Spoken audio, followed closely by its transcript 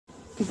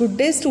Good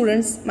day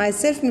students,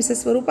 myself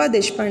Mrs. Swarupa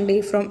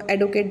Deshpande from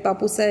Advocate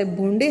Bapusaheb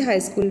Bhonde High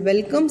School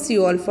welcomes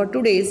you all for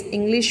today's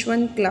English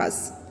 1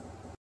 class.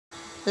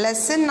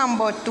 Lesson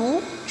number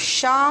 2,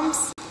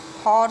 Shyam's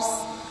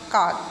Horse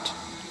Cart.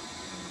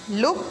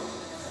 Look,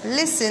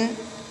 listen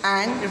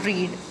and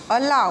read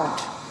aloud.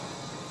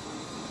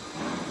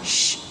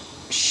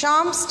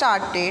 Shyam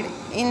started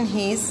in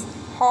his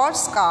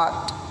horse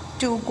cart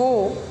to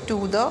go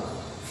to the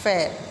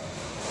fair.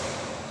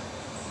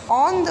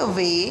 On the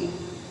way,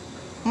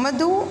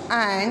 Madhu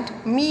and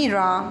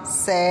Meera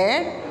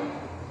said,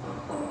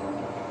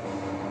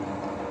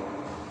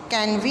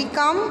 "Can we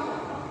come?"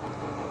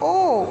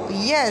 "Oh,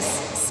 yes,"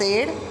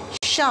 said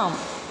Shyam.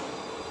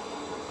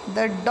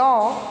 The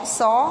dog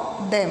saw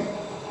them.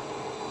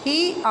 He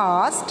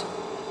asked,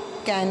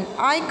 "Can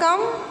I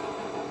come?"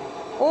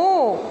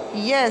 "Oh,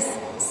 yes,"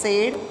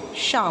 said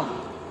Shyam.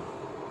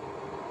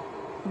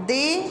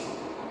 They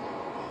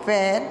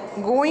were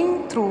going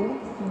through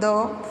the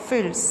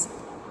fields.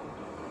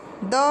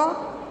 The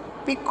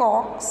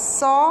peacock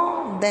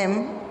saw them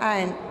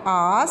and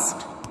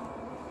asked,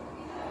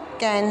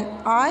 "Can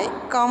I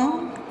come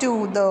to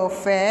the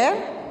fair?"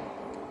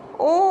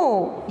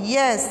 "Oh,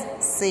 yes,"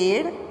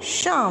 said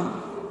Shyam.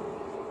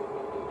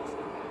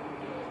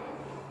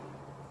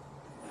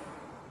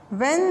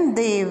 When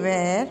they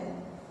were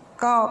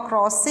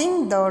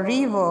crossing the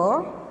river,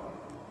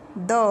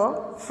 the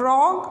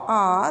frog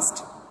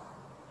asked,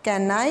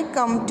 "Can I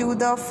come to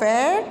the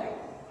fair?"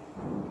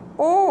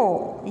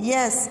 "Oh,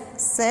 yes,"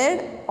 said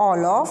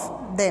all of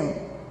them.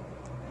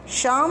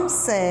 Shyam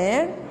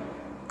said,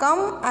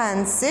 "Come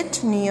and sit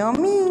near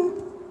me."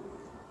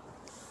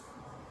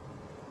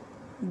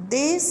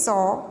 They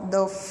saw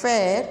the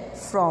fair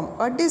from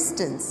a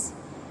distance.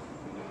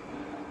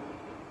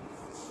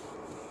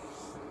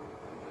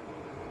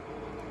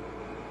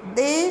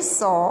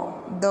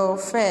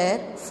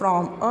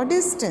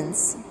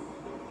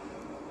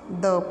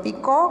 The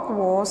peacock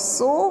was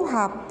so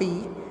happy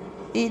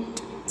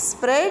it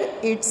spread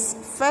its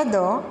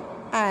feather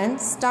and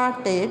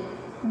started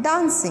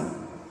dancing.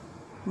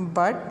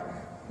 But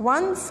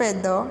one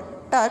feather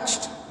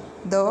touched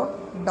the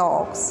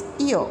dog's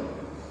ear.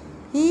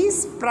 He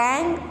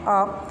sprang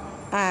up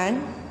and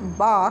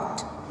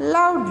barked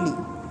loudly.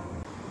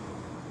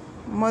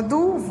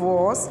 Madhu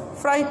was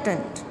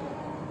frightened.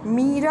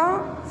 Meera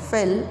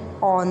fell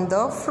on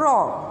the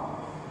frog.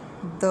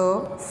 The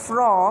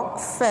frog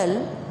fell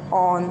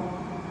on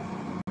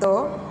the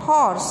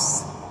horse.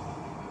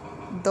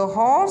 The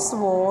horse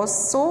was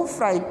so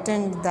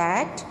frightened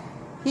that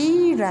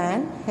he ran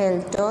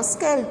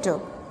helter-skelter.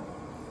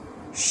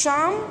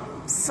 Shyam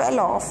fell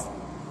off.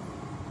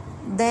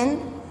 Then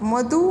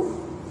Madhu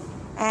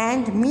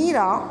and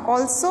Meera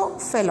also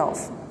fell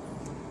off.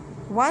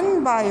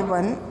 One by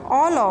one,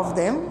 all of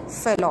them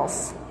fell off.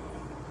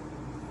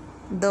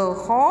 The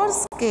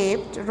horse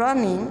kept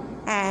running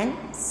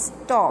and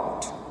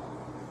stopped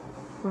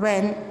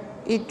when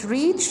it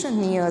reached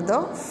near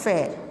the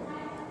fair.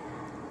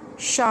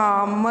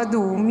 Shyam,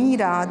 Madhu,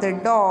 Meera, the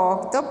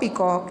dog, the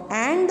peacock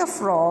and the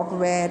frog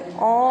were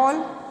all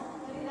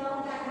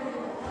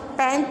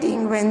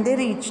panting when they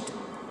reached.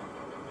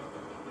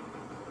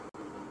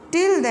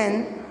 Till then,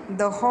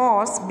 the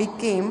horse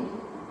became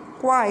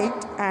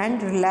quiet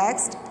and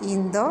relaxed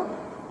in the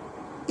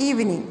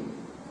evening.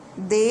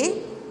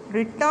 They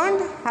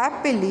returned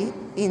happily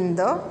in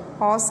the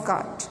horse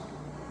cart.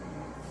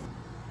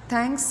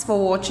 Thanks for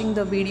watching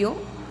the video.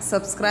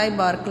 Subscribe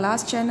our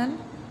class channel.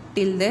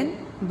 Till then,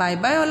 bye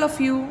bye all of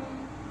you.